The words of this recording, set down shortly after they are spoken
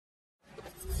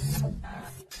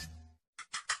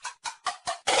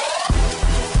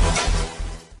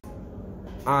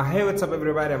Hey, what's up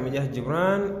everybody, I'm Mujah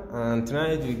Gibran, and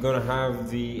tonight we're gonna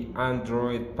have the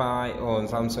Android Pie on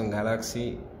Samsung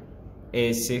Galaxy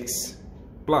A6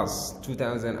 Plus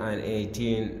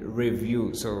 2018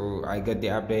 review. So I got the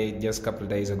update just a couple of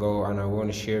days ago and I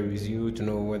want to share with you to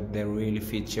know what the really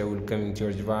feature will come into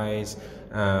your device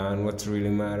and what's really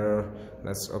matter.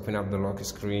 Let's open up the lock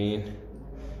screen.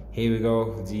 Here we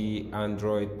go, the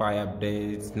Android Pie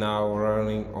update now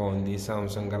running on the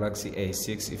Samsung Galaxy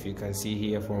A6. If you can see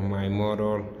here from my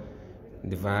model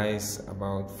device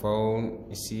about phone,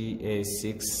 you see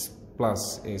A6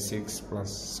 Plus.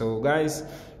 So guys,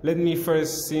 let me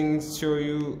first thing show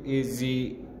you is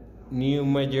the new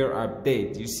major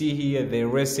update. You see here the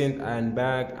recent and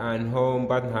back and home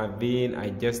button have been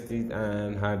adjusted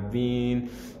and have been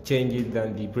changed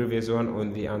than the previous one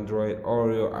on the Android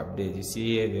Oreo update. You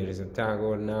see here there is a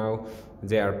toggle now.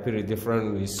 They are pretty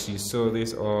different. You saw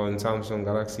this on Samsung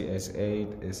Galaxy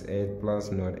S8, S8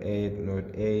 Plus, Note 8,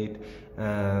 Note 8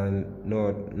 and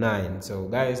Note 9. So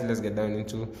guys, let's get down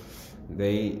into,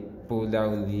 they pull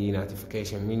down the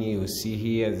notification menu. You see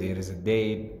here there is a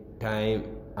date, time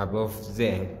above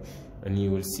there, and you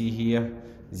will see here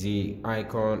the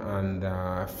icon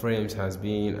and frames has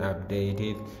been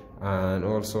updated. And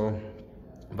also,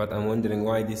 but I'm wondering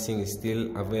why this thing is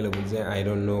still available there. I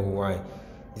don't know why.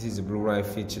 This is the blue light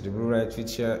feature. The blue light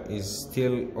feature is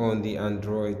still on the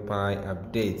Android Pie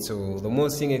update. So the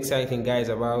most thing exciting guys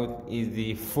about is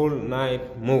the full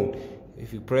night mode.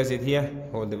 If you press it here,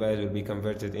 whole device will be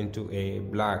converted into a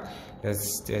black.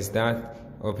 Let's test that.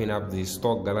 Open up the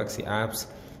stock Galaxy apps,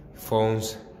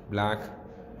 phones black,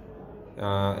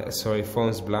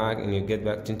 phones black, and you get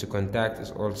back into contact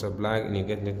is also black, and you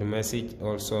get into message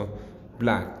also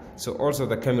black. So also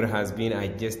the camera has been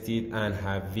adjusted and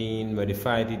have been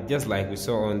modified, just like we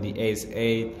saw on the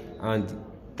S8 and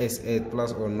S8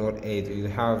 Plus or Note 8. You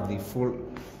have the full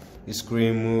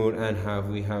screen mode and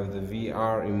we have the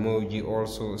VR emoji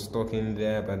also stuck in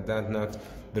there, but that's not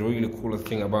the really cool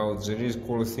thing about. The really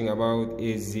cool thing about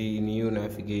is the new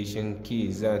navigation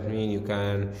keys. That means you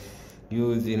can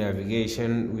use the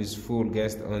navigation with full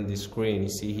guest on the screen. You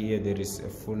see here there is a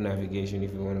full navigation.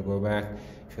 If you want to go back,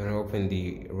 if you want to open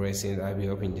the recent app,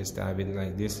 you open, just tap it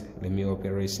like this. Let me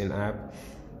open recent app.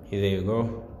 Here, there you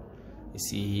go. You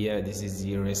see here, this is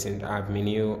the recent app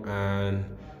menu, and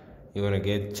you want to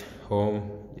get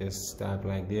home, just tap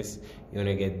like this. You want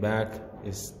to get back,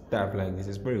 just tap like this.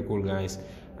 It's pretty cool guys.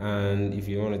 And if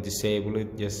you want to disable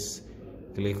it, just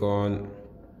click on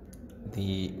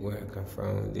the, where I can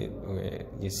find it, where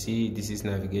you see this is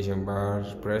navigation bar,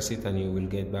 press it and you will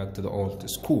get back to the old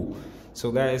school.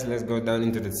 So guys, let's go down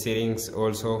into the settings.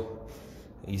 Also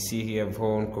you see here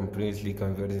phone completely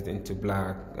converted into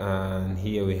black, and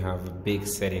here we have big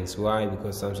settings. Why?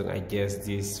 Because Samsung adjusts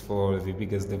this for the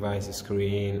biggest device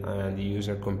screen, and the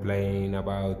user complain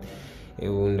about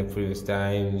even the previous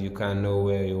time you can't know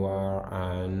where you are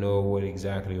and know what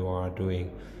exactly you are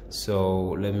doing.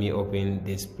 So let me open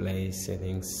display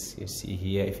settings. You see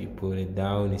here, if you put it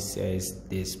down, it says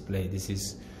display. This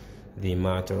is the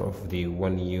matter of the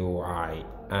One UI,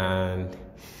 and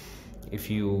if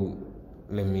you,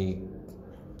 let me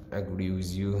agree with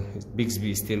you,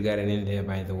 Bixby still got it in there,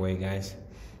 by the way guys.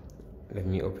 Let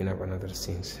me open up another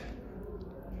things.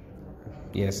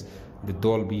 Yes, the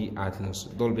Dolby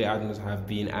Atmos have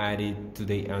been added to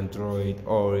the Android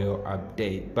Oreo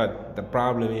update, but the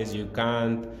problem is you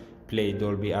can't play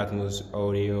Dolby Atmos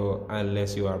audio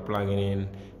unless you are plugging in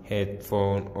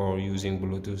headphone or using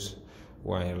Bluetooth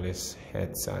wireless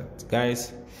headset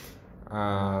guys.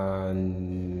 Let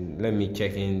me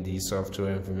check in the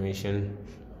software information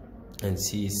and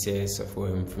see. It says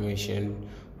software information,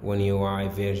 One UI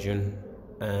version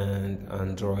and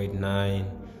Android 9.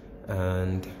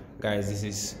 And guys, this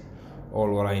is all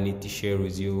what I need to share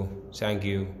with you. Thank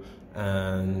you,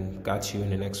 and catch you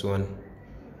in the next one.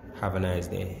 Have a nice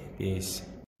day. Peace.